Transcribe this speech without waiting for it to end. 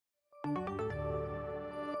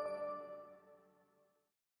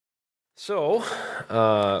So,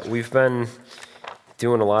 we've been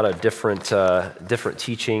doing a lot of different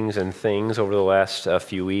teachings and things over the last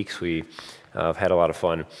few weeks. We have had a lot of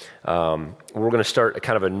fun. We're going to start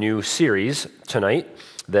kind of a new series tonight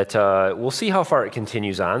that we'll see how far it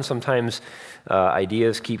continues on. Sometimes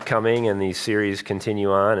ideas keep coming and these series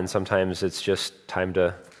continue on, and sometimes it's just time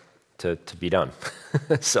to be done.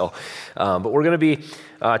 But we're going to be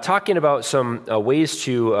talking about some ways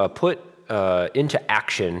to put into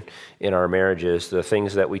action in our marriages, the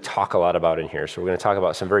things that we talk a lot about in here. So we're going to talk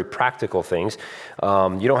about some very practical things.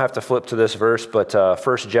 You don't have to flip to this verse, but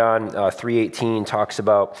 1 John 3:18 talks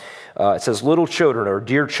about, it says, "Little children, or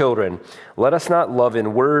dear children, let us not love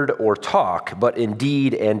in word or talk, but in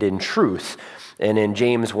deed and in truth." And in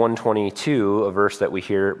James 1:22, a verse that we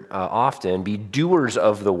hear often, "Be doers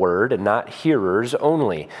of the word and not hearers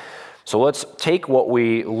only." So let's take what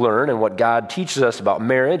we learn and what God teaches us about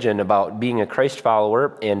marriage and about being a Christ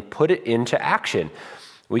follower and put it into action.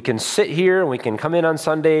 We can sit here and we can come in on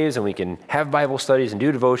Sundays and we can have Bible studies and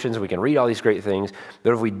do devotions and we can read all these great things,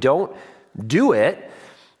 but if we don't do it,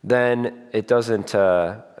 then it doesn't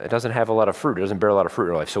have a lot of fruit. It doesn't bear a lot of fruit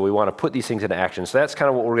in our life. So we want to put these things into action. So that's kind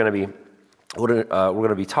of what we're going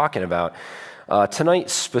to be talking about tonight.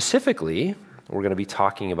 Specifically, we're going to be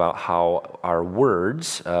talking about how our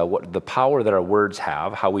words, what the power that our words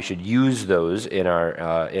have, how we should use those in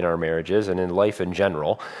our marriages and in life in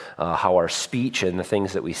general, how our speech and the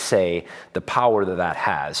things that we say, the power that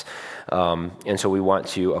has. And so we want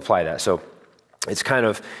to apply that. So it's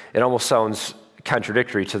it almost sounds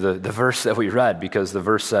contradictory to the verse that we read, because the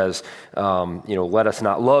verse says, let us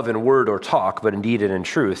not love in word or talk, but in deed and in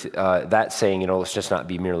truth. That's saying, let's just not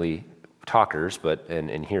be merely talkers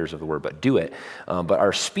and hearers of the word, but do it. But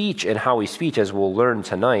our speech and how we speak, as we'll learn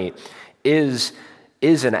tonight, is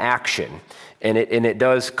an action, and it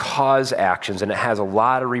does cause actions, and it has a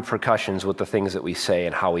lot of repercussions with the things that we say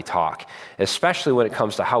and how we talk, especially when it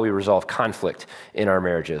comes to how we resolve conflict in our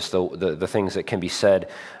marriages. The things that can be said,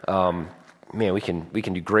 we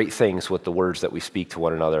can do great things with the words that we speak to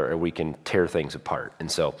one another, or we can tear things apart. And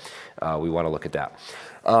so we want to look at that.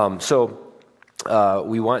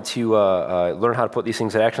 We want to learn how to put these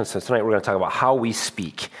things in action. So tonight we're going to talk about how we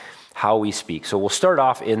speak. So we'll start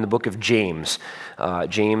off in the book of James.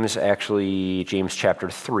 James chapter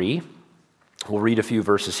 3. We'll read a few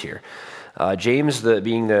verses here. James,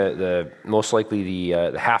 being the most likely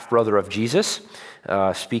the half-brother of Jesus,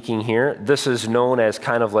 speaking here. This is known as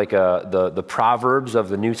kind of like the Proverbs of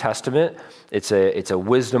the New Testament. It's a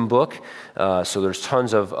wisdom book. So there's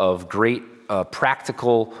tons of great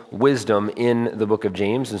practical wisdom in the book of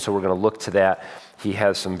James, and so we're going to look to that. He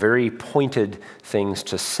has some very pointed things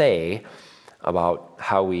to say about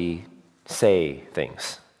how we say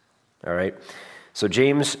things. All right? So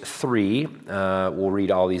James 3, we'll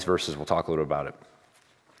read all these verses. We'll talk a little about it.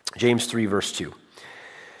 James 3, verse 2.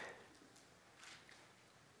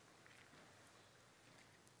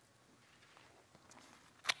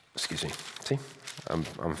 Excuse me. See? I'm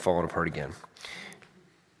falling apart again.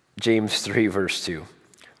 James 3, verse 2.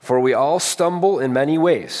 "For we all stumble in many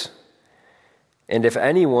ways. And if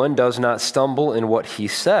anyone does not stumble in what he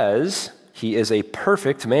says, he is a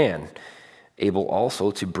perfect man, able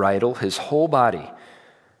also to bridle his whole body.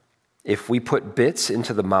 If we put bits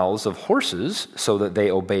into the mouths of horses so that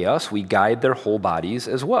they obey us, we guide their whole bodies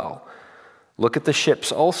as well. Look at the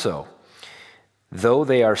ships also. Though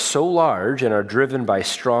they are so large and are driven by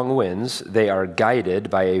strong winds, they are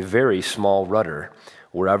guided by a very small rudder,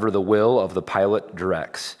 wherever the will of the pilot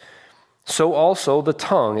directs. So also the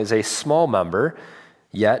tongue is a small member,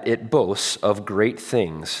 yet it boasts of great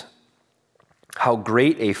things. How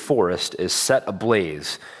great a forest is set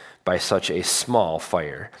ablaze by such a small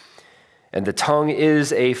fire. And the tongue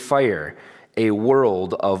is a fire, a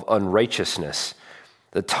world of unrighteousness.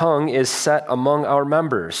 The tongue is set among our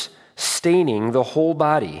members, staining the whole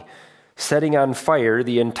body, setting on fire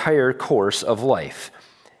the entire course of life,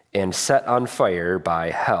 and set on fire by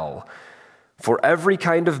hell. For every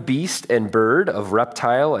kind of beast and bird, of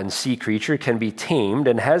reptile and sea creature can be tamed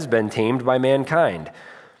and has been tamed by mankind.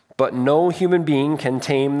 But no human being can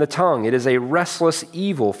tame the tongue. It is a restless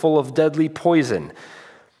evil full of deadly poison.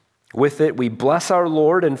 With it we bless our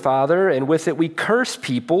Lord and Father, and with it we curse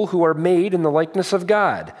people who are made in the likeness of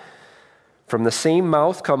God. From the same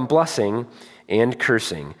mouth come blessing and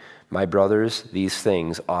cursing. My brothers, these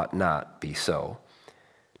things ought not be so.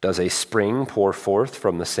 Does a spring pour forth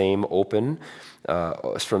from the same opening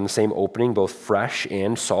both fresh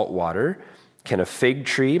and salt water? Can a fig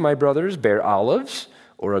tree, my brothers, bear olives,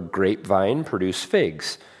 or a grapevine produce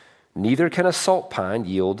figs? Neither can a salt pond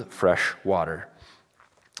yield fresh water.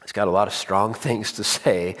 He's got a lot of strong things to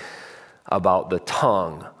say about the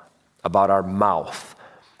tongue, about our mouth,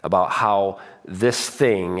 about how this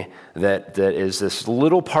thing that is this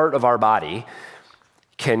little part of our body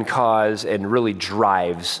can cause and really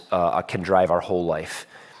can drive our whole life.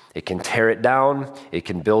 It can tear it down. It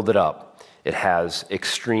can build it up. It has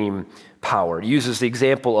extreme power. It uses the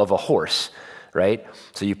example of a horse, right?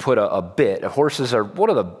 So you put a bit. Horses are one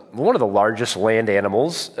of the largest land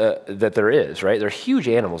animals that there is, right? They're huge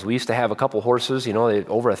animals. We used to have a couple horses, they're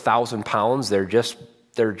over 1,000 pounds. They're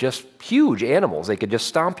just huge animals. They could just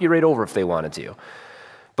stomp you right over if they wanted to.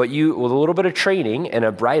 But with a little bit of training and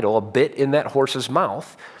a bridle, a bit in that horse's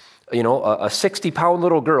mouth, a 60-pound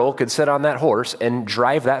little girl could sit on that horse and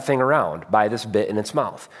drive that thing around by this bit in its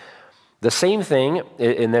mouth. The same thing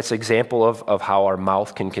in this example of how our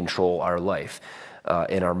mouth can control our life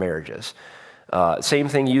in our marriages. Same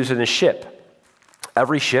thing used in a ship.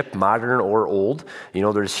 Every ship, modern or old,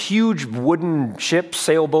 there's huge wooden ships,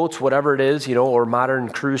 sailboats, whatever it is, or modern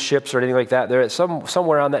cruise ships or anything like that. There,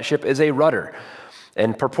 somewhere on that ship is a rudder.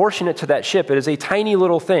 And proportionate to that ship, it is a tiny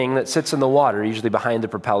little thing that sits in the water, usually behind the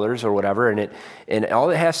propellers or whatever, and all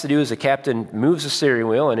it has to do is the captain moves the steering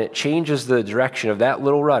wheel and it changes the direction of that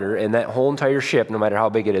little rudder, and that whole entire ship, no matter how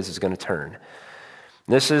big it is going to turn.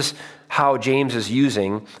 This is how James is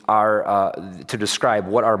using to describe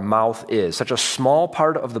what our mouth is. Such a small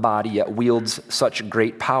part of the body, yet wields such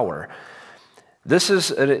great power. This is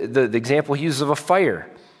the example he uses of a fire.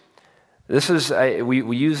 This is,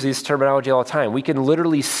 we use this terminology all the time. We can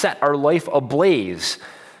literally set our life ablaze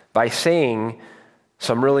by saying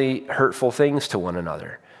some really hurtful things to one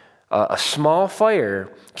another. A small fire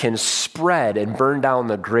can spread and burn down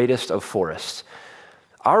the greatest of forests.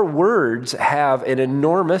 Our words have an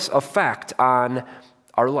enormous effect on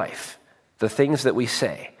our life, the things that we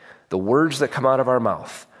say, the words that come out of our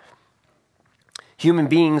mouth. Human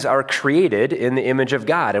beings are created in the image of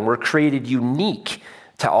God, and we're created unique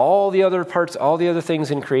to all the other parts, all the other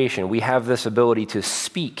things in creation. We have this ability to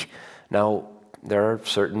speak. Now, there are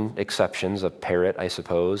certain exceptions, a parrot, I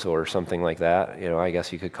suppose, or something like that. I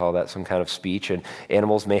guess you could call that some kind of speech, and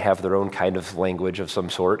animals may have their own kind of language of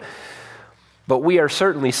some sort. But we are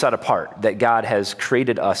certainly set apart, that God has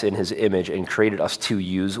created us in his image and created us to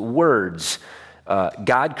use words.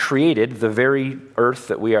 God created the very earth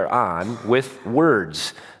that we are on with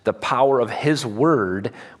words. The power of his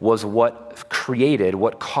word was what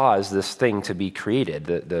caused this thing to be created,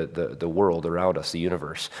 the world around us, the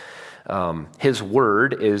universe. His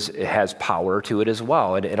word has power to it as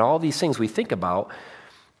well. And all these things we think about,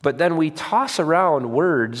 but then we toss around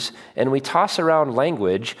words and we toss around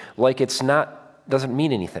language like doesn't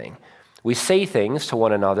mean anything. We say things to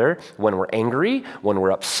one another when we're angry, when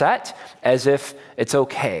we're upset, as if it's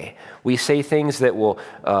okay. We say things that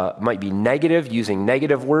might be negative, using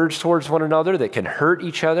negative words towards one another that can hurt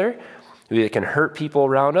each other, that can hurt people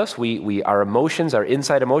around us. Our emotions, our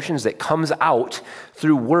inside emotions, that comes out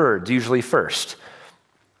through words, usually first.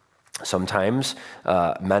 Sometimes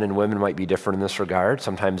men and women might be different in this regard.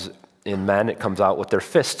 Sometimes in men it comes out with their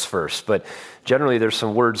fists first, but generally there's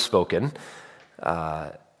some words spoken.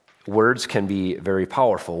 Words can be very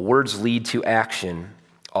powerful. Words lead to action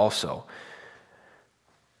also.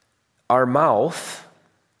 Our mouth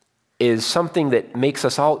is something that makes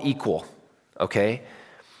us all equal, okay?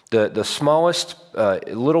 The smallest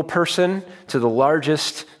little person to the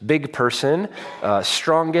largest big person,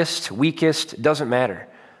 strongest, weakest, doesn't matter.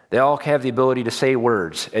 They all have the ability to say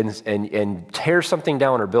words and tear something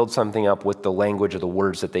down or build something up with the language of the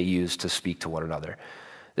words that they use to speak to one another.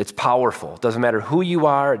 It's powerful. It doesn't matter who you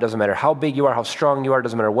are. It doesn't matter how big you are, how strong you are. It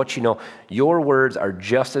doesn't matter what you know. Your words are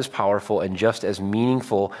just as powerful and just as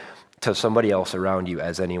meaningful to somebody else around you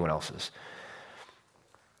as anyone else's.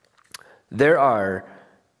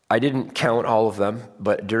 I didn't count all of them,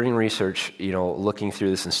 but during research, looking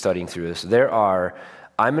through this and studying through this,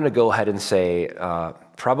 I'm going to go ahead and say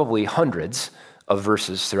probably hundreds of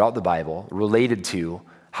verses throughout the Bible related to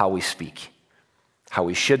how we speak. How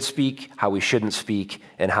we should speak, how we shouldn't speak,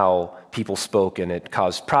 and how people spoke and it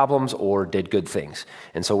caused problems or did good things.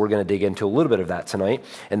 And so we're going to dig into a little bit of that tonight.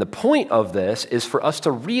 And the point of this is for us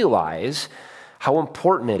to realize how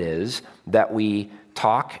important it is that we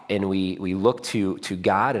talk and we look to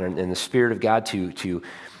God and the Spirit of God to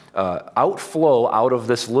outflow out of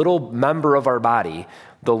this little member of our body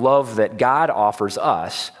the love that God offers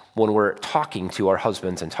us when we're talking to our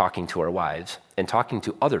husbands and talking to our wives and talking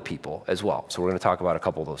to other people as well. So we're going to talk about a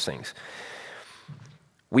couple of those things.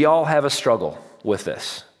 We all have a struggle with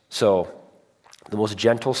this. So the most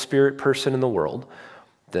gentle spirit person in the world,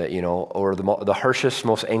 or the harshest,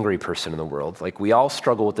 most angry person in the world, we all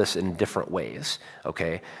struggle with this in different ways,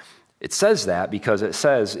 okay? It says that because it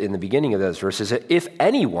says in the beginning of those verses, if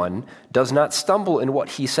anyone does not stumble in what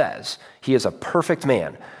he says, he is a perfect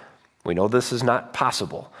man. We know this is not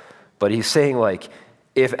possible, but he's saying like,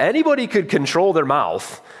 if anybody could control their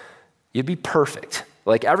mouth, you'd be perfect.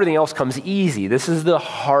 Like everything else comes easy. This is the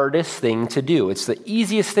hardest thing to do. It's the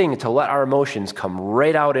easiest thing to let our emotions come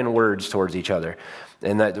right out in words towards each other.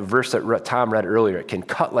 And that verse that Tom read earlier, it can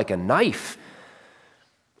cut like a knife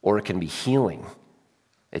or it can be healing.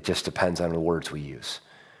 It just depends on the words we use.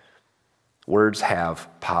 Words have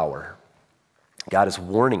power. God is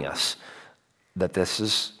warning us that this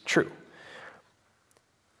is true.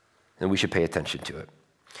 And we should pay attention to it.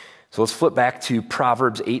 So let's flip back to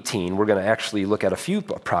Proverbs 18. We're going to actually look at a few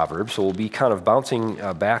Proverbs. So we'll be kind of bouncing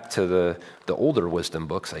back to the older wisdom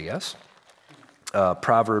books, I guess.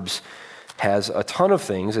 Proverbs has a ton of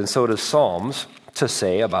things, and so does Psalms, to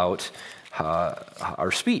say about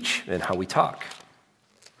our speech and how we talk.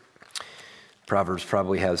 Proverbs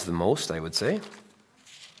probably has the most, I would say.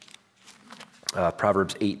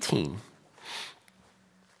 Proverbs 18.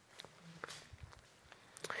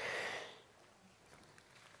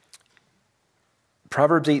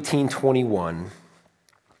 Proverbs 18:21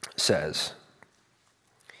 says,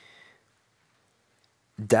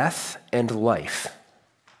 death and life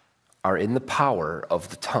are in the power of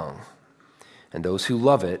the tongue, and those who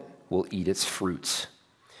love it will eat its fruits.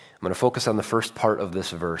 I'm going to focus on the first part of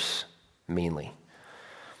this verse mainly.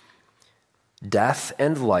 Death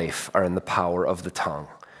and life are in the power of the tongue.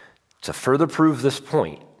 To further prove this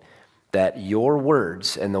point, that your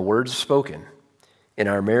words and the words spoken in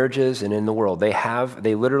our marriages and in the world,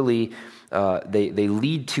 they literally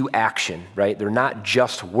lead to action, right? They're not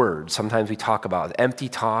just words. Sometimes we talk about empty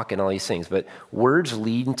talk and all these things, but words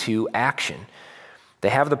lead to action. They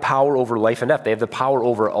have the power over life and death. They have the power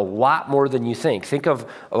over a lot more than you think. Think of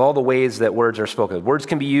all the ways that words are spoken. Words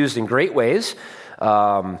can be used in great ways.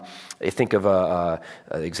 I think of an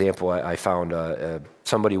example I found,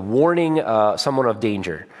 somebody warning someone of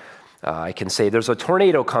danger. I can say, there's a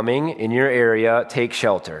tornado coming in your area, take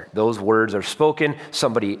shelter. Those words are spoken.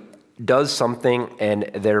 Somebody does something and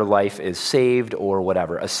their life is saved or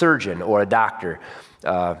whatever. A surgeon or a doctor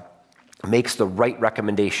makes the right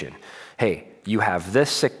recommendation. Hey, you have this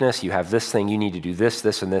sickness, you have this thing, you need to do this,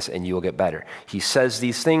 this, and this, and you will get better. He says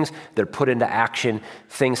these things, they're put into action,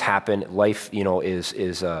 things happen, life, is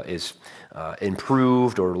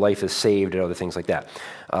improved, or life is saved, and other things like that.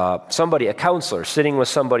 A counselor, sitting with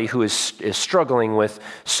somebody who is struggling with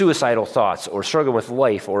suicidal thoughts or struggling with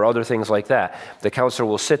life or other things like that. The counselor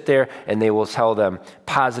will sit there and they will tell them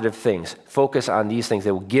positive things. Focus on these things.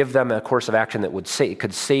 They will give them a course of action that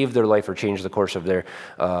could save their life or change the course of their,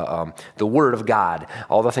 the Word of God.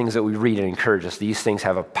 All the things that we read and encourage us, these things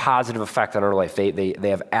have a positive effect on our life. They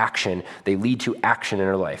have action. They lead to action in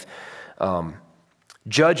our life.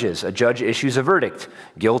 Judges, a judge issues a verdict.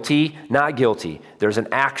 Guilty, not guilty. There's an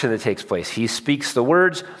action that takes place. He speaks the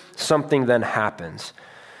words, something then happens.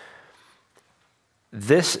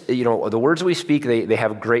 This, the words we speak, they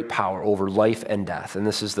have great power over life and death. And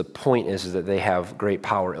this is the point, is that they have great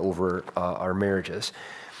power over our marriages.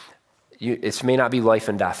 It may not be life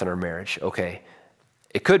and death in our marriage, okay?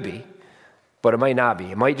 It could be, but it might not be.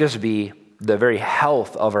 It might just be the very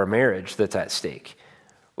health of our marriage that's at stake.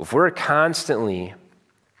 If we're constantly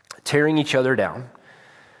tearing each other down,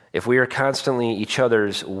 if we are constantly each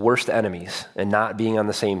other's worst enemies and not being on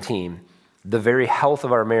the same team, the very health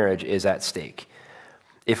of our marriage is at stake.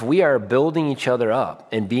 If we are building each other up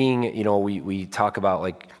and being, we talk about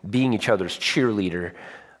like being each other's cheerleader,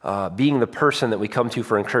 being the person that we come to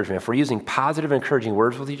for encouragement, if we're using positive, encouraging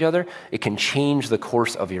words with each other, it can change the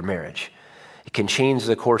course of your marriage. It can change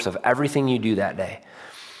the course of everything you do that day.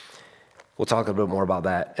 We'll talk a bit more about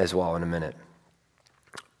that as well in a minute.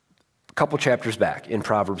 A couple chapters back in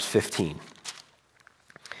Proverbs 15.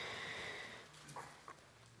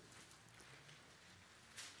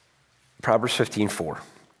 Proverbs 15:4.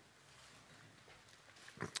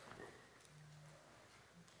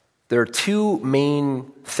 There are two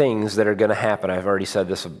main things that are going to happen. I've already said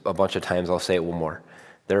this a bunch of times. I'll say it one more.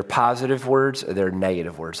 There are positive words, there are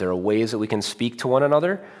negative words. There are ways that we can speak to one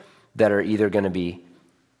another that are either going to be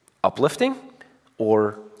uplifting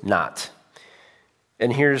or not.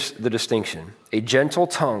 And here's the distinction. A gentle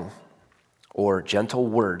tongue, or gentle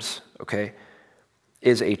words, okay,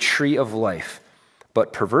 is a tree of life,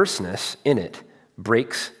 but perverseness in it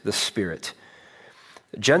breaks the spirit.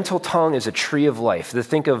 A gentle tongue is a tree of life.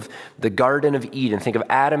 Think of the Garden of Eden. Think of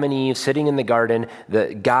Adam and Eve sitting in the garden,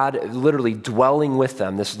 God literally dwelling with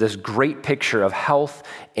them, this great picture of health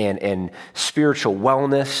and spiritual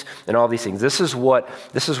wellness and all these things. This is what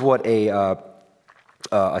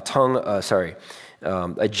a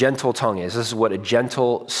gentle tongue is. This is what a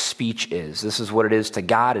gentle speech is. This is what it is to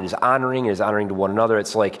God. It is honoring to one another.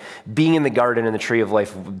 It's like being in the garden in the tree of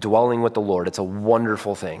life, dwelling with the Lord. It's a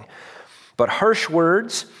wonderful thing. But harsh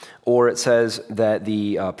words, or it says that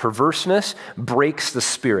the perverseness breaks the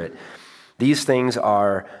spirit. These things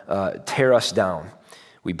are tear us down.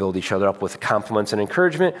 We build each other up with compliments and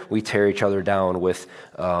encouragement. We tear each other down with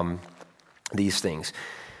these things.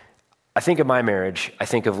 I think of my marriage. I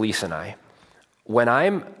think of Lisa and I. When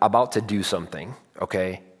I'm about to do something,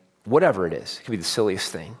 okay, whatever it is, it could be the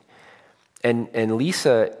silliest thing, and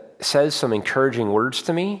Lisa says some encouraging words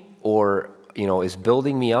to me, or is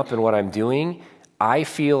building me up in what I'm doing, I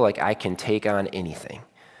feel like I can take on anything.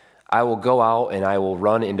 I will go out and I will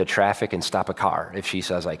run into traffic and stop a car if she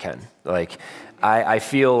says I can. Like, I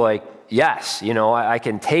feel like, yes, I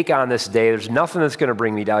can take on this day. There's nothing that's going to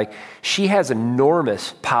bring me down. Like, she has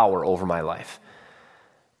enormous power over my life.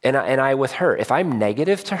 And I with her, if I'm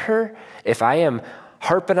negative to her, if I am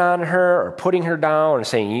harping on her or putting her down or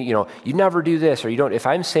saying, you never do this, or you don't, if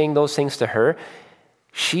I'm saying those things to her,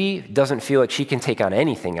 she doesn't feel like she can take on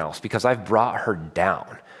anything else because I've brought her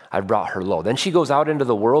down. I've brought her low. Then she goes out into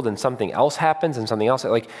the world and something else happens and something else,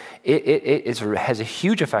 like it has a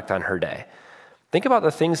huge effect on her day. Think about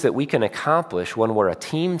the things that we can accomplish when we're a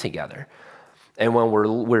team together and when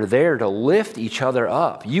we're there to lift each other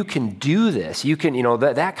up. You can do this. You can,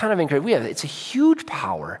 that kind of encouragement. It's a huge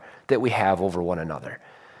power that we have over one another.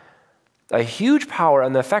 A huge power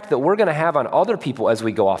and the effect that we're going to have on other people as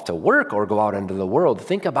we go off to work or go out into the world.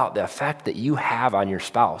 Think about the effect that you have on your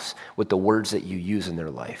spouse with the words that you use in their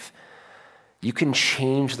life. You can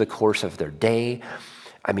change the course of their day.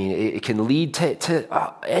 I mean, it can lead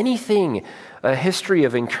to anything. A history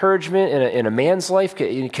of encouragement in a man's life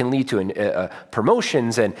can lead to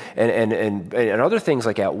promotions and other things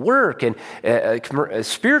like at work and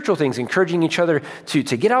spiritual things, encouraging each other to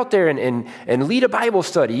get out there and lead a Bible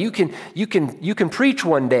study. You can preach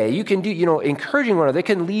one day. You can do encouraging one another. It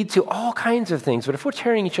can lead to all kinds of things. But if we're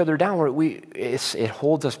tearing each other down, it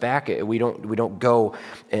holds us back. We don't go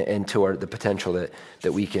into the potential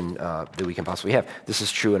that we can possibly have. This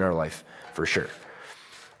is true in our life for sure.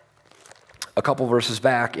 A couple verses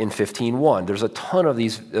back in 15:1, there's a ton of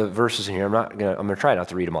these verses in here. I'm going to try not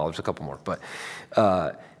to read them all. There's a couple more, but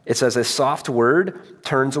it says, "A soft word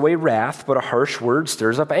turns away wrath, but a harsh word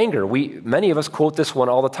stirs up anger." Many of us quote this one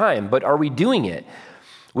all the time, but are we doing it?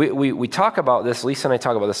 We talk about this. Lisa and I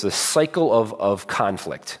talk about this cycle of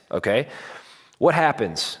conflict. Okay, what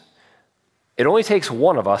happens? It only takes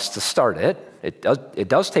one of us to start it. It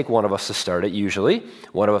does take one of us to start it usually.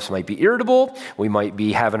 One of us might be irritable. We might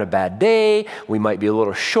be having a bad day. We might be a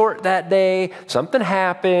little short that day. Something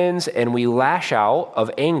happens and we lash out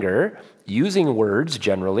of anger using words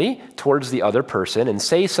generally towards the other person and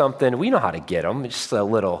say something. We know how to get them. It's just a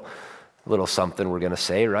little something we're going to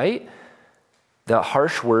say, right? The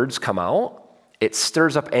harsh words come out. It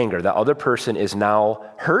stirs up anger. The other person is now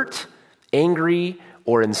hurt, angry,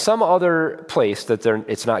 or in some other place that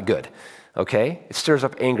it's not good, okay? It stirs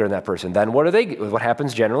up anger in that person. Then what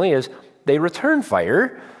happens generally is they return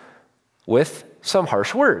fire with some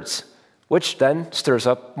harsh words, which then stirs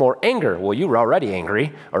up more anger. Well, you were already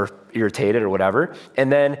angry or irritated or whatever, and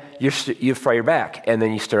then you fire back, and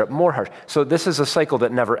then you stir up more harsh. So this is a cycle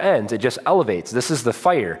that never ends. It just elevates. This is the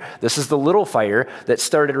fire. This is the little fire that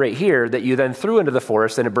started right here that you then threw into the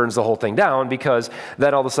forest, and it burns the whole thing down because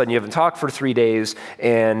then all of a sudden you haven't talked for 3 days,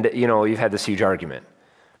 and you've had this huge argument.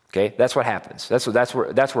 Okay, that's what happens. That's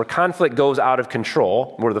where conflict goes out of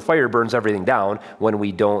control, where the fire burns everything down when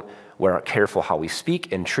we're not careful how we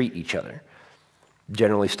speak and treat each other,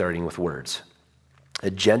 generally starting with words. A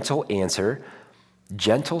gentle answer,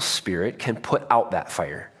 gentle spirit can put out that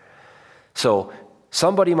fire. So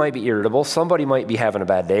somebody might be irritable, somebody might be having a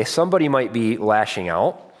bad day, somebody might be lashing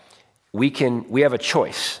out. We have a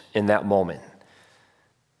choice in that moment.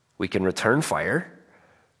 We can return fire,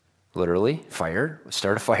 literally fire,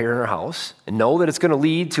 start a fire in our house, and know that it's going to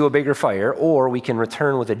lead to a bigger fire, or we can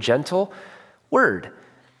return with a gentle word.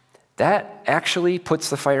 That actually puts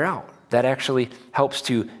the fire out. That actually helps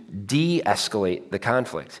to de-escalate the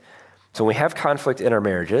conflict. So when we have conflict in our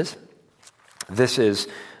marriages, this is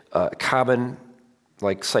a common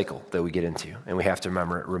cycle that we get into, and we have to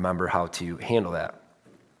remember how to handle that.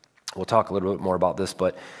 We'll talk a little bit more about this,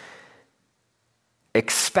 but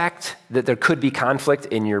expect that there could be conflict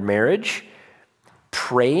in your marriage.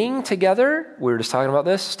 Praying together, we were just talking about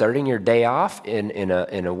this, starting your day off in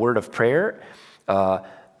a word of prayer,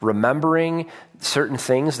 remembering certain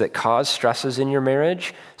things that cause stresses in your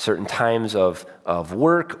marriage, certain times of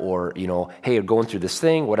work, or, hey, you're going through this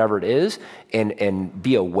thing, whatever it is, and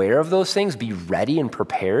be aware of those things, be ready and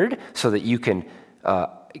prepared so that you can,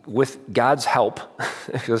 with God's help,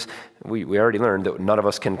 because we already learned that none of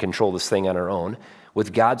us can control this thing on our own.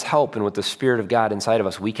 With God's help and with the Spirit of God inside of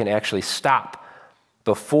us, we can actually stop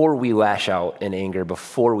before we lash out in anger,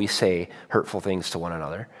 before we say hurtful things to one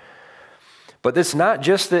another. But it's not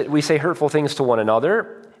just that we say hurtful things to one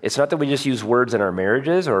another. It's not that we just use words in our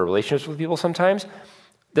marriages or relationships with people sometimes.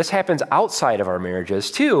 This happens outside of our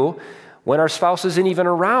marriages too, when our spouse isn't even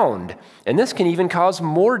around. And this can even cause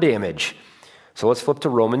more damage. So let's flip to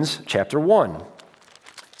Romans chapter 1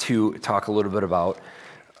 to talk a little bit about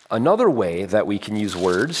another way that we can use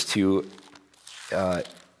words to, I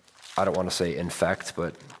don't want to say infect,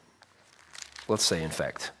 but let's say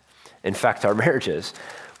infect our marriages.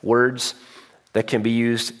 Words that can be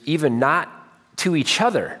used even not to each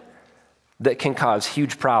other, that can cause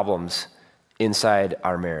huge problems inside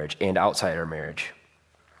our marriage and outside our marriage.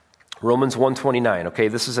 Romans 1:29, okay,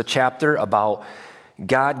 this is a chapter about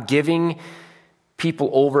God giving people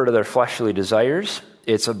over to their fleshly desires.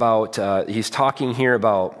 It's about, he's talking here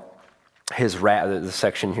about his wrath. The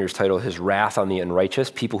section here is titled, His Wrath on the Unrighteous,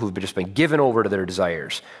 people who've just been given over to their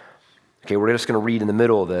desires. Okay, we're just going to read in the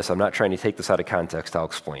middle of this. I'm not trying to take this out of context. I'll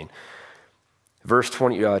explain.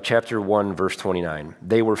 Chapter 1, verse 29.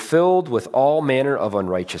 They were filled with all manner of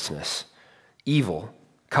unrighteousness, evil,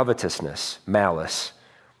 covetousness, malice.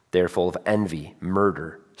 They are full of envy,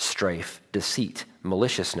 murder, strife, deceit,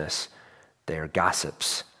 maliciousness. They are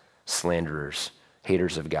gossips, slanderers,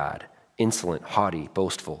 haters of God, insolent, haughty,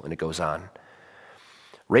 boastful, and it goes on.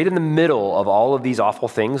 Right in the middle of all of these awful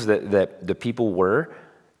things that the people were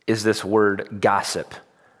is this word gossip.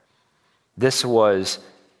 This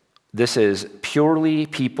is purely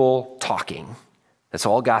people talking. That's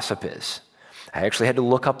all gossip is. I actually had to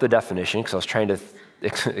look up the definition because I was trying to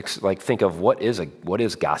think of what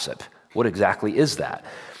is gossip. What exactly is that?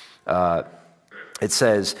 It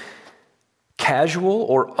says casual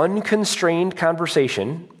or unconstrained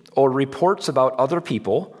conversation or reports about other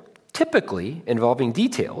people, typically involving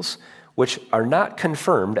details which are not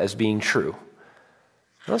confirmed as being true.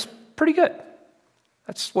 That's pretty good.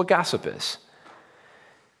 That's what gossip is.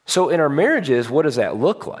 So in our marriages, what does that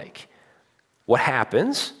look like? What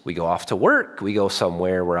happens? We go off to work, we go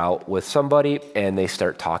somewhere, we're out with somebody, and they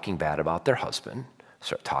start talking bad about their husband,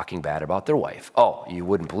 start talking bad about their wife. Oh, you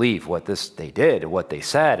wouldn't believe what they did, and what they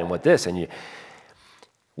said, and what this, and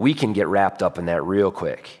we can get wrapped up in that real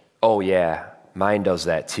quick. Oh yeah, mine does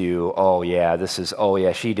that too. Oh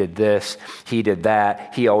yeah, she did this, he did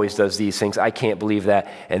that, he always does these things, I can't believe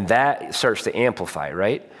that. And that starts to amplify,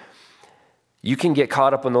 right? You can get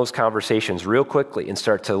caught up in those conversations real quickly and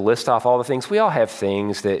start to list off all the things. We all have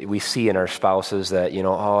things that we see in our spouses that,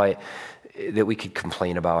 that we could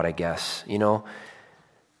complain about, I guess.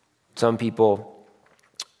 Some people,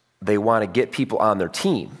 they want to get people on their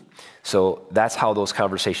team. So that's how those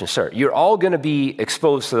conversations start. You're all going to be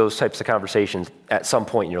exposed to those types of conversations at some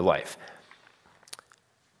point in your life.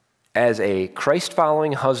 As a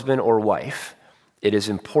Christ-following husband or wife, it is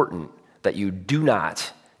important that you do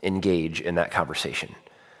not engage in that conversation,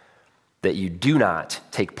 that you do not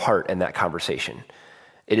take part in that conversation.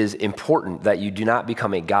 It is important that you do not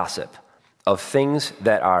become a gossip of things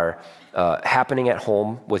that are happening at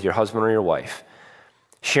home with your husband or your wife,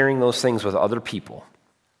 sharing those things with other people,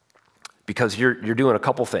 because you're doing a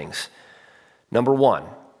couple things. Number one,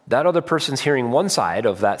 that other person's hearing one side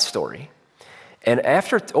of that story, and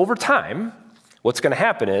over time, what's going to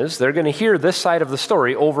happen is they're going to hear this side of the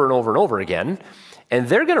story over and over and over again. And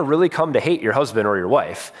they're going to really come to hate your husband or your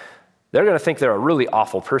wife. They're going to think they're a really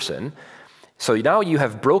awful person. So now you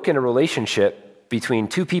have broken a relationship between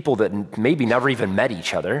two people that maybe never even met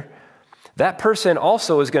each other. That person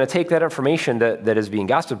also is going to take that information that is being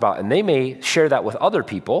gossiped about, and they may share that with other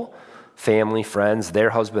people, family, friends,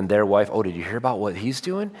 their husband, their wife. Oh, did you hear about what he's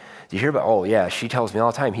doing? Did you hear about, oh yeah, she tells me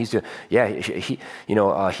all the time he's doing, yeah,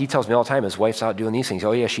 he tells me all the time his wife's out doing these things.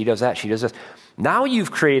 Oh yeah, she does that, she does this. Now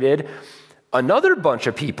you've created another bunch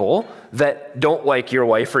of people that don't like your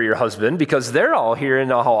wife or your husband because they're all hearing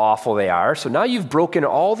how awful they are. So now you've broken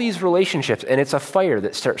all these relationships, and it's a fire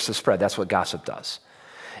that starts to spread. That's what gossip does.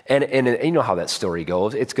 And you know how that story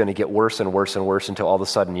goes. It's going to get worse and worse and worse until all of a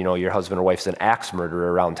sudden, your husband or wife's an axe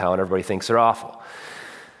murderer around town. Everybody thinks they're awful.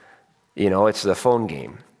 It's the phone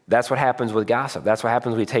game. That's what happens with gossip. That's what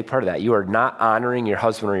happens when you take part of that. You are not honoring your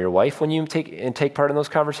husband or your wife when you take part in those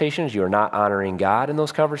conversations. You are not honoring God in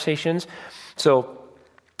those conversations. So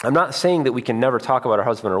I'm not saying that we can never talk about our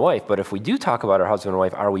husband or wife, but if we do talk about our husband or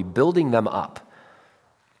wife, are we building them up?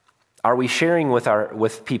 Are we sharing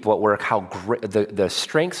with people at work how great the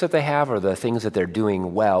strengths that they have or the things that they're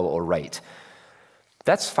doing well or right?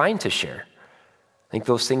 That's fine to share. I think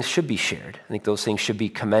those things should be shared. I think those things should be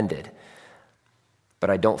commended. But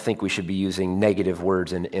I don't think we should be using negative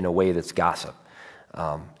words in a way that's gossip.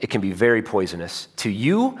 It can be very poisonous to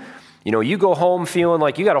you. You go home feeling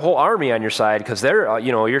like you got a whole army on your side because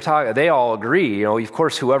they all agree. Of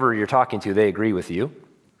course, whoever you're talking to, they agree with you.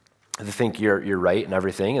 They think you're right and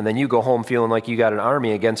everything. And then you go home feeling like you got an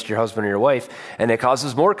army against your husband or your wife, and it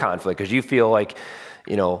causes more conflict because you feel like,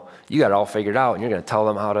 you got it all figured out, and you're going to tell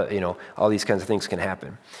them how to, all these kinds of things can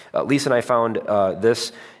happen. Lisa and I found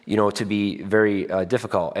this, to be very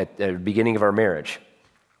difficult at the beginning of our marriage.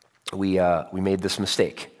 We made this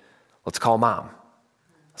mistake. Let's call mom.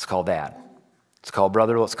 Let's call dad. Let's call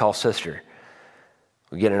brother. Let's call sister.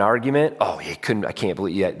 We get in an argument. Oh, I can't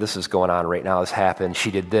believe this is going on right now. This happened.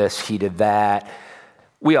 She did this. He did that.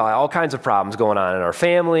 We all kinds of problems going on in our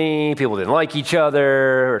family. People didn't like each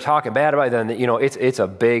other or talking bad about it. Then, it's a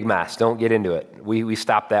big mess. Don't get into it. We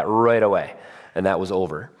stopped that right away, and that was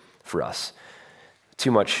over for us.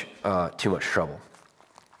 Too much trouble.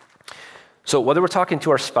 So whether we're talking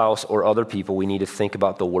to our spouse or other people, we need to think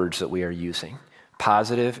about the words that we are using.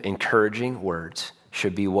 Positive, encouraging words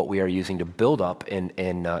should be what we are using to build up and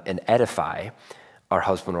edify our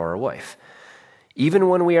husband or our wife. Even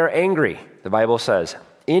when we are angry, the Bible says,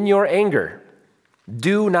 in your anger,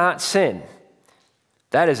 do not sin.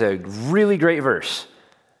 That is a really great verse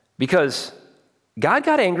because God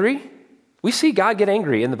got angry. We see God get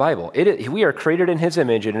angry in the Bible. We are created in his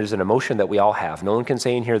image, and it is an emotion that we all have. No one can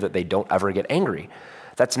say in here that they don't ever get angry.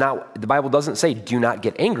 The Bible doesn't say do not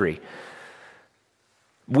get angry.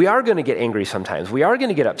 We are going to get angry sometimes. We are going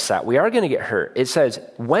to get upset. We are going to get hurt. It says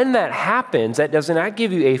when that happens, that does not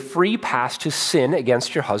give you a free pass to sin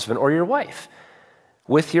against your husband or your wife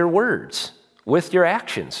with your words, with your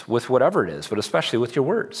actions, with whatever it is, but especially with your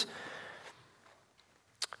words.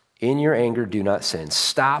 In your anger, do not sin.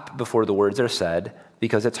 Stop before the words are said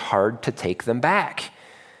because it's hard to take them back.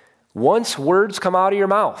 Once words come out of your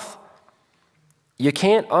mouth, you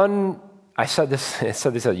can't you can't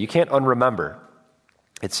unremember.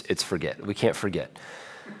 It's forget. We can't forget.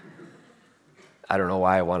 I don't know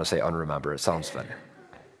why I want to say unremember. It sounds better.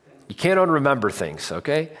 You can't unremember things,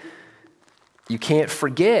 okay? You can't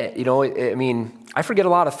forget. I forget a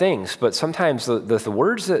lot of things, but sometimes the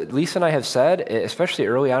words that Lisa and I have said, especially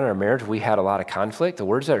early on in our marriage, we had a lot of conflict. The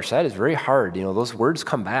words that are said is very hard. Those words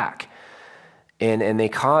come back, and they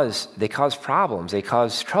cause problems. They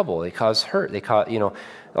cause trouble. They cause hurt. They cause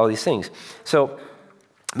all these things. So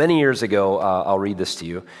many years ago, I'll read this to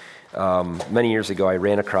you. Many years ago, I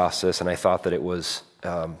ran across this, and I thought that it was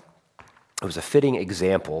a fitting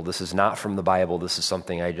example. This is not from the Bible. This is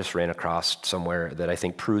something I just ran across somewhere that I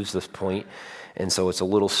think proves this point, and so it's a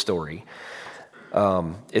little story.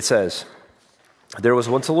 It says, there was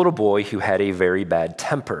once a little boy who had a very bad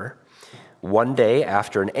temper. One day,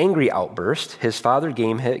 after an angry outburst, his father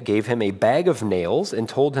gave him a bag of nails and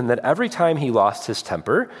told him that every time he lost his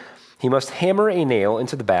temper, he must hammer a nail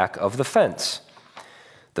into the back of the fence.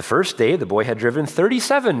 The first day, the boy had driven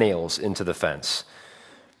 37 nails into the fence.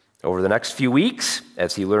 Over the next few weeks,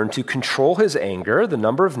 as he learned to control his anger, the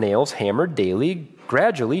number of nails hammered daily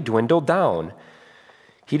gradually dwindled down.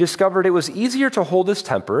 He discovered it was easier to hold his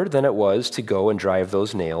temper than it was to go and drive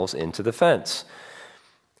those nails into the fence.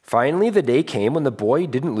 Finally, the day came when the boy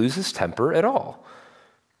didn't lose his temper at all.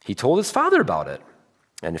 He told his father about it,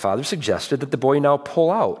 and the father suggested that the boy now pull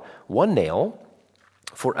out one nail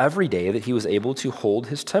for every day that he was able to hold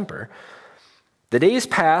his temper. The days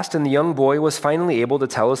passed, and the young boy was finally able to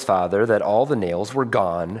tell his father that all the nails were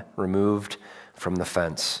gone, removed from the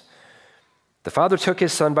fence. The father took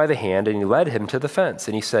his son by the hand, and he led him to the fence,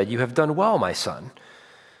 and he said, "You have done well, my son,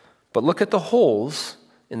 but look at the holes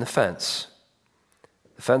in the fence.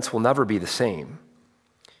 The fence will never be the same.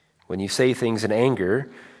 When you say things in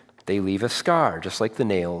anger, they leave a scar, just like the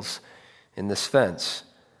nails in this fence.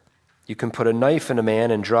 You can put a knife in a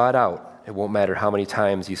man and draw it out. It won't matter how many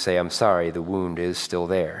times you say, 'I'm sorry,' the wound is still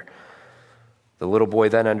there." The little boy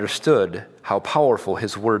then understood how powerful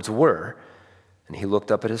his words were, and he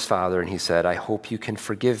looked up at his father and he said, "I hope you can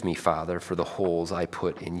forgive me, Father, for the holes I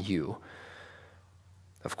put in you."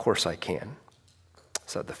 "Of course I can,"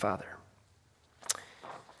 said the father.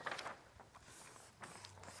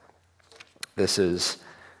 This is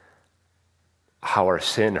how our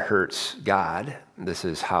sin hurts God. This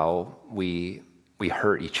is how we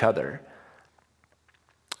hurt each other.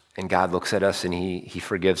 And God looks at us and he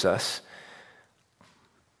forgives us.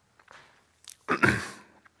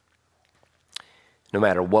 No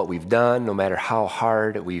matter what we've done, no matter how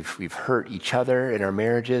hard we've hurt each other in our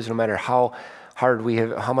marriages, no matter how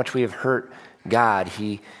much we have hurt God,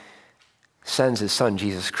 he sends his son,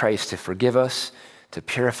 Jesus Christ, to forgive us, to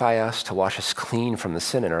purify us, to wash us clean from the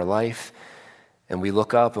sin in our life. And we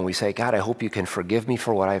look up and we say, God, I hope you can forgive me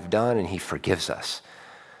for what I've done, and he forgives us.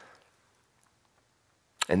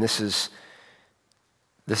 And this is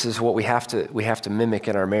what we have to mimic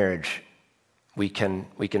in our marriage. We can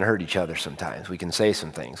hurt each other sometimes. We can say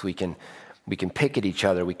some things. We can pick at each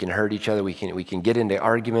other. We can hurt each other. We can get into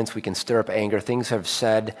arguments. We can stir up anger. Things have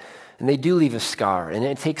said, and they do leave a scar. And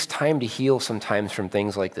it takes time to heal sometimes from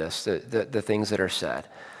things like this, the things that are said.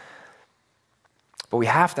 But we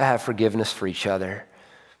have to have forgiveness for each other.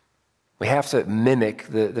 We have to mimic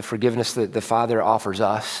the forgiveness that the Father offers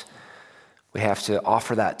us. We have to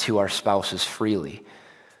offer that to our spouses freely,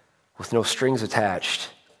 with no strings attached.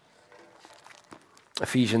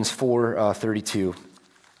 Ephesians 4:32,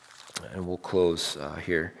 and we'll close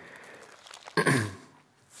here.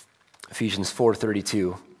 Ephesians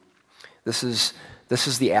 4:32. This is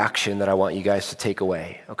the action that I want you guys to take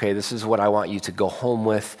away. Okay, this is what I want you to go home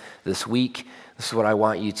with this week. This is what I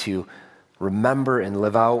want you to remember and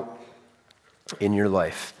live out in your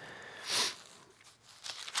life.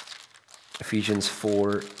 Ephesians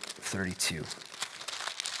 4:32.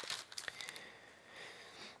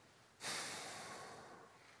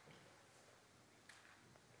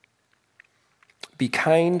 Be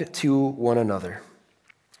kind to one another,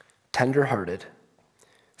 tender-hearted,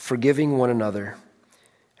 forgiving one another,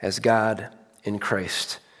 as God in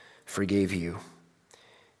Christ forgave you.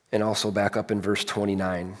 And also back up in verse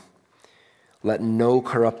 29. Let no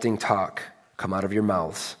corrupting talk come out of your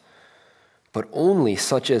mouths, but only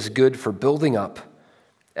such as good for building up,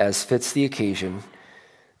 as fits the occasion,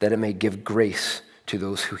 that it may give grace to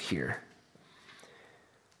those who hear.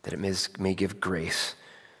 That it may give grace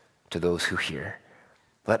to those who hear.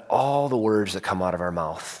 Let all the words that come out of our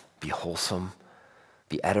mouth be wholesome,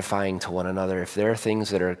 be edifying to one another. If there are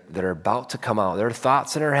things that are about to come out, there are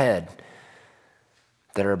thoughts in our head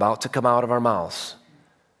that are about to come out of our mouths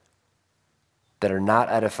that are not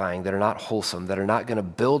edifying, that are not wholesome, that are not going to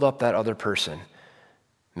build up that other person,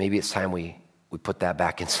 maybe it's time we put that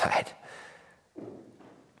back inside.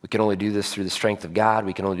 We can only do this through the strength of God.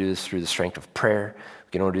 We can only do this through the strength of prayer.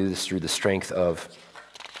 We can only do this through the strength of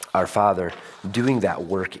our Father doing that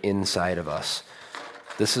work inside of us.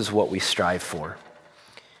 This is what we strive for.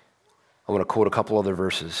 I want to quote a couple other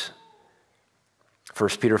verses. 1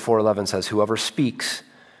 Peter 4:11 says, whoever speaks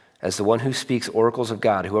as the one who speaks oracles of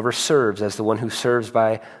God, whoever serves as the one who serves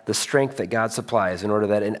by the strength that God supplies, in order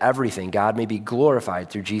that in everything God may be glorified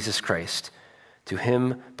through Jesus Christ. To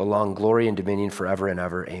him belong glory and dominion forever and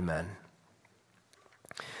ever. Amen.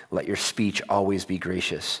 Let your speech always be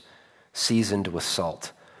gracious, seasoned with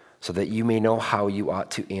salt, so that you may know how you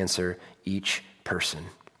ought to answer each person.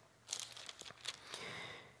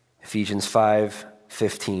 Ephesians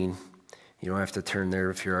 5:15. You don't have to turn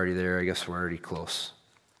there if you're already there. I guess we're already close.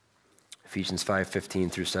 Ephesians 5:15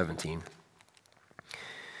 through 17.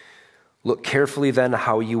 Look carefully then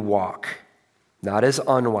how you walk, not as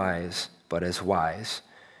unwise, but as wise,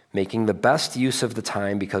 making the best use of the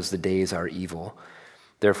time because the days are evil.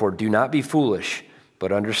 Therefore, do not be foolish,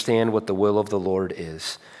 but understand what the will of the Lord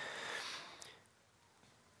is.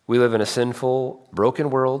 We live in a sinful, broken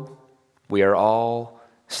world. We are all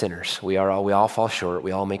sinners. We all fall short.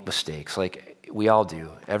 We all make mistakes. Like we all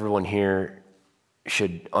do. Everyone here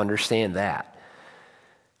should understand that.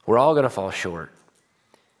 We're all going to fall short.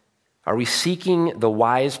 Are we seeking the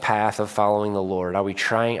wise path of following the Lord? Are we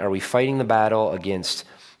fighting the battle against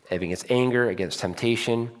anger, against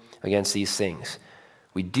temptation, against these things?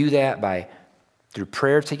 We do that through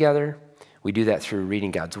prayer together. We do that through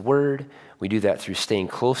reading God's word. We do that through staying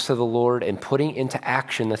close to the Lord and putting into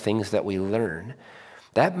action the things that we learn.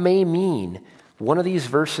 That may mean one of these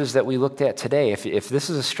verses that we looked at today. If this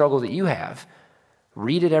is a struggle that you have,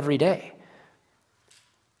 read it every day.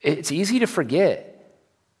 It's easy to forget.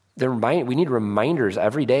 We need reminders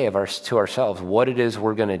every day to ourselves what it is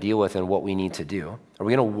we're going to deal with and what we need to do. Are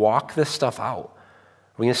we going to walk this stuff out?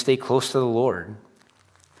 Are we going to stay close to the Lord?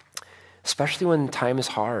 Especially when time is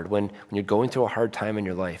hard, when you're going through a hard time in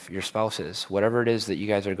your life, your spouse is, whatever it is that you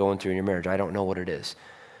guys are going through in your marriage, I don't know what it is.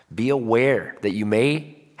 Be aware that you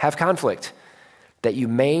may have conflict, that you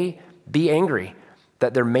may be angry,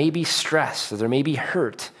 that there may be stress, that there may be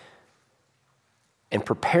hurt, and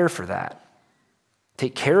prepare for that.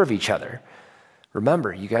 Take care of each other.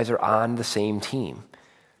 Remember, you guys are on the same team.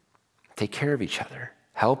 Take care of each other.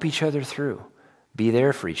 Help each other through. Be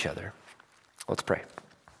there for each other. Let's pray.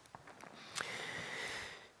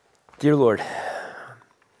 Dear Lord,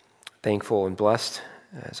 Thankful and blessed,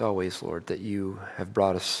 as always, Lord, that you have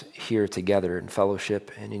brought us here together in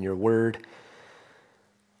fellowship and in your word.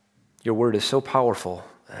 Your word is so powerful,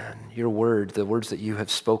 and your word, the words that you have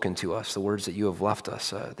spoken to us, the words that you have left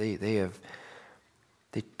us, they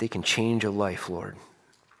can change a life, Lord.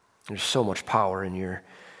 There's so much power in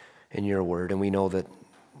your word, and we know that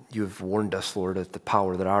you have warned us, Lord, of the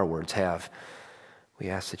power that our words have. We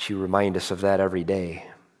ask that you remind us of that every day,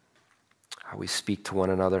 how we speak to one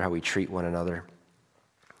another, how we treat one another,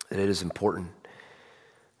 that it is important,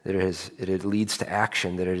 that it leads to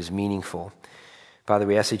action, that it is meaningful. Father,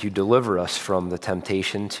 we ask that you deliver us from the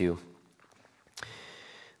temptation to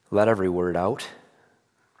let every word out.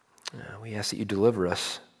 We ask that you deliver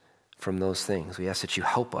us from those things. We ask that you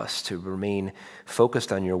help us to remain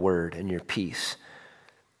focused on your word and your peace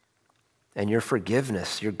and your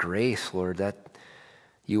forgiveness, your grace, Lord, that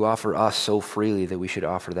you offer us so freely that we should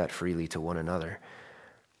offer that freely to one another.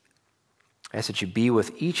 I ask that you be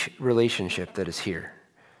with each relationship that is here,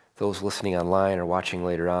 those listening online or watching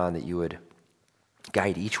later on, that you would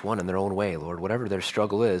guide each one in their own way, Lord, whatever their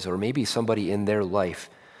struggle is, or maybe somebody in their life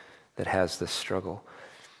that has this struggle,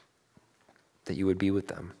 that you would be with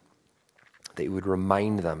them, that you would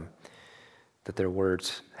remind them that their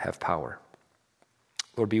words have power.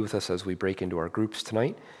 Lord, be with us as we break into our groups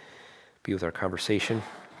tonight. Be with our conversation.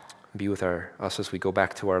 Be with us as we go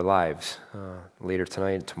back to our lives later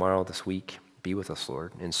tonight, tomorrow, this week. Be with us,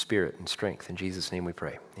 Lord, in spirit and strength. In Jesus' name we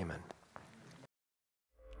pray. Amen.